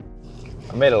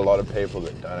I meet a lot of people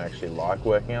that don't actually like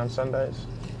working on Sundays.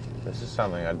 This is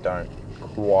something I don't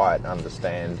quite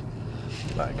understand.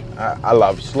 Like, I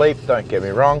love sleep, don't get me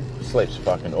wrong. Sleep's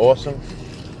fucking awesome.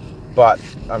 But,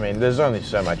 I mean, there's only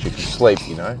so much you can sleep,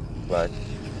 you know? Like,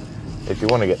 if you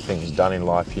want to get things done in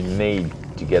life, you need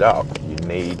to get up. You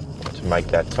need to make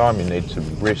that time. You need to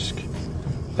risk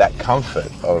that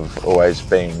comfort of always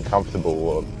being comfortable,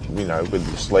 or, you know, with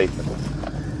your sleep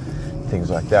and things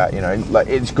like that. You know, like,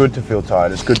 it's good to feel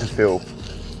tired. It's good to feel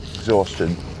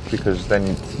exhausted, because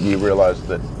then you realize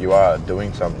that you are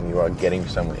doing something. You are getting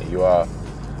somewhere. You are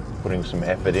putting some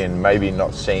effort in. Maybe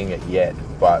not seeing it yet,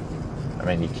 but I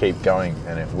mean, you keep going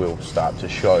and it will start to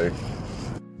show.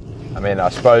 I mean, I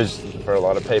suppose for a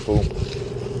lot of people,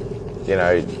 you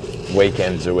know,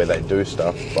 weekends are where they do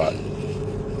stuff, but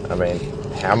I mean,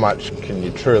 how much can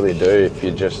you truly do if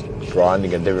you're just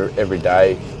grinding it every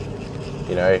day?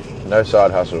 You know, no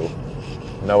side hustle,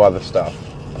 no other stuff.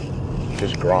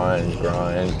 Just grind,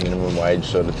 minimum wage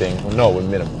sort of thing. Well, not with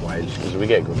minimum wage, because we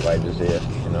get good wages here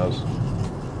in Oz.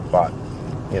 But,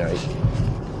 you know,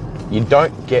 you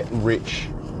don't get rich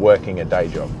working a day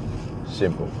job.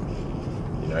 Simple.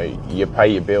 You know, you pay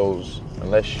your bills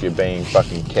unless you're being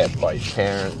fucking kept by your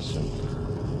parents, and,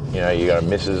 you know, you got a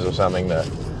missus or something that,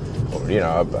 or, you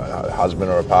know, a husband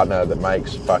or a partner that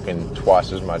makes fucking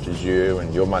twice as much as you,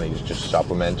 and your money's just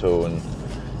supplemental, and,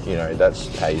 you know, that's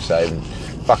how you save. And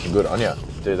fucking good on you.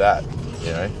 Do that.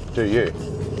 You know, do you.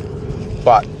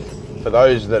 But for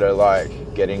those that are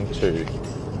like getting to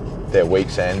their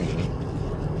week's end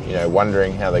and, you know,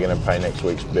 wondering how they're going to pay next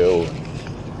week's bill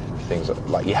and things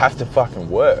like, you have to fucking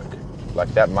work.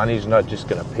 Like, that money's not just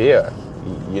going to appear.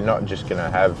 You're not just going to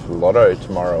have lotto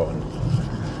tomorrow and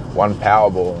one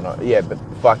Powerball. And, yeah, but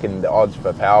fucking the odds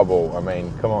for Powerball, I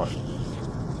mean, come on.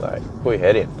 Like, put your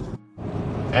head in.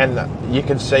 And you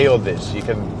can see all this. You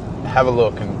can have a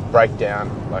look and break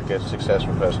down like a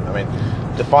successful person. I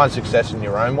mean, define success in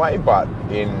your own way, but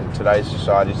in today's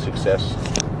society, success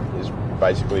is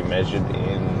basically measured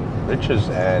in riches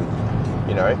and,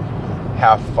 you know,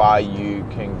 how far you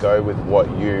can go with what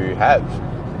you have.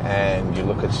 And you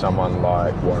look at someone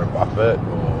like Warren Buffett,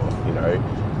 or, you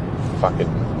know,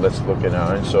 fucking, let's look in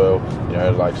our own soil, you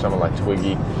know, like someone like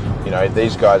Twiggy. You know,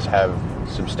 these guys have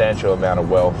substantial amount of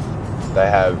wealth. They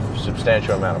have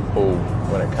substantial amount of pull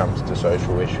when it comes to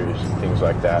social issues and things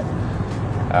like that.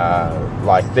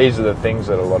 Like, these are the things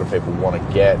that a lot of people want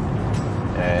to get,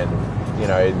 and, you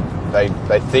know,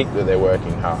 they think that they're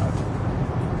working hard,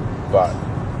 but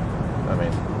I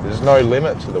mean, there's no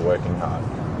limit to the working hard.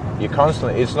 You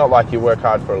constantly, it's not like you work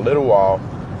hard for a little while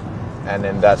and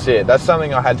then that's it. That's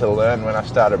something I had to learn when I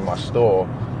started my store,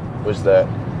 was that,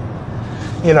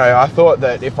 you know, I thought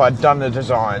that if I'd done the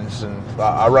designs, and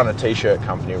I run a t-shirt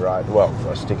company, right? Well,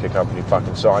 a sticker company,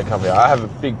 fucking sign company. I have a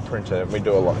big printer and we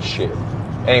do a lot of shit.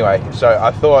 Anyway, so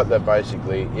I thought that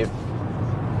basically if,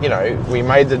 you know, we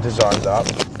made the designs up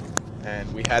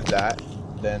and we had that,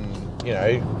 then, you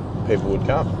know, people would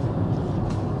come.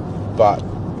 But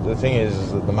the thing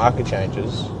is that the market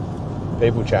changes,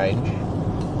 people change,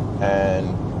 and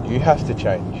you have to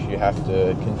change. You have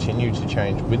to continue to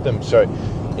change with them. So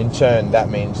in turn, that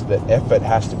means that effort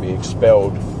has to be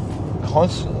expelled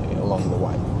constantly along the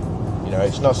way. You know,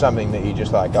 it's not something that you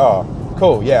just like, oh,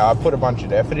 cool, yeah, I put a bunch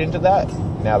of effort into that,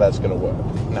 now that's going to work.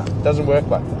 No, it doesn't work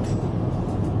like that.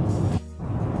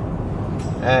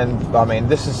 And, I mean,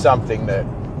 this is something that,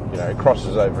 you know,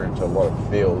 crosses over into a lot of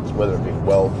fields, whether it be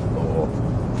wealth or,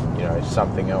 you know,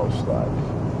 something else, like,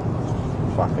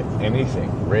 fuck it,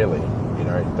 anything, really. You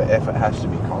know, the effort has to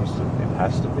be constant. It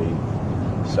has to be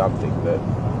something that,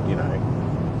 you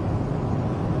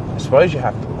know, I suppose you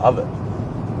have to love it,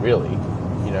 really.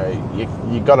 You know,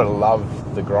 you got to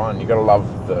love the grind. You got to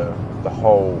love the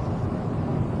whole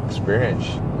experience,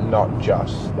 not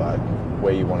just like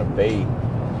where you want to be.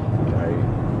 You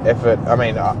know, effort. I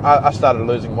mean, I started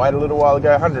losing weight a little while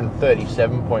ago.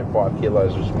 137.5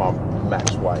 kilos was my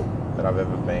max weight that I've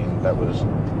ever been. That was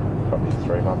probably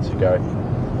 3 months ago.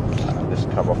 This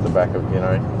come off the back of, you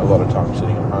know, a lot of time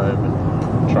sitting at home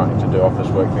and trying to do office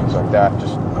work, things like that,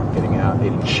 just not getting out,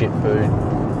 eating shit food.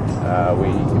 We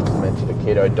implemented a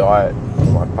keto diet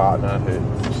for my partner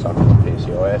who suffers from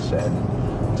PCOS,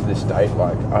 and to this date,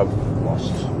 like, I've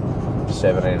lost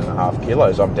 17.5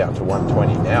 kilos. I'm down to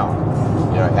 120 now.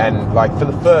 You know, and like for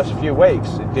the first few weeks,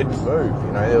 it didn't move.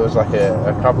 You know, there was like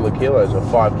a couple of kilos or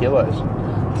 5 kilos.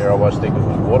 Here I was thinking it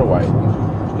was water weight.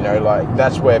 You know, like,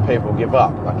 that's where people give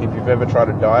up. Like, if you've ever tried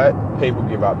a diet, people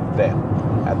give up then,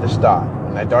 at the start,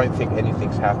 and they don't think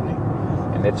anything's happening,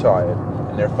 and they're tired,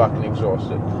 and they're fucking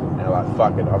exhausted, and they're like,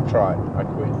 fuck it, I've tried, I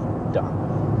quit, done.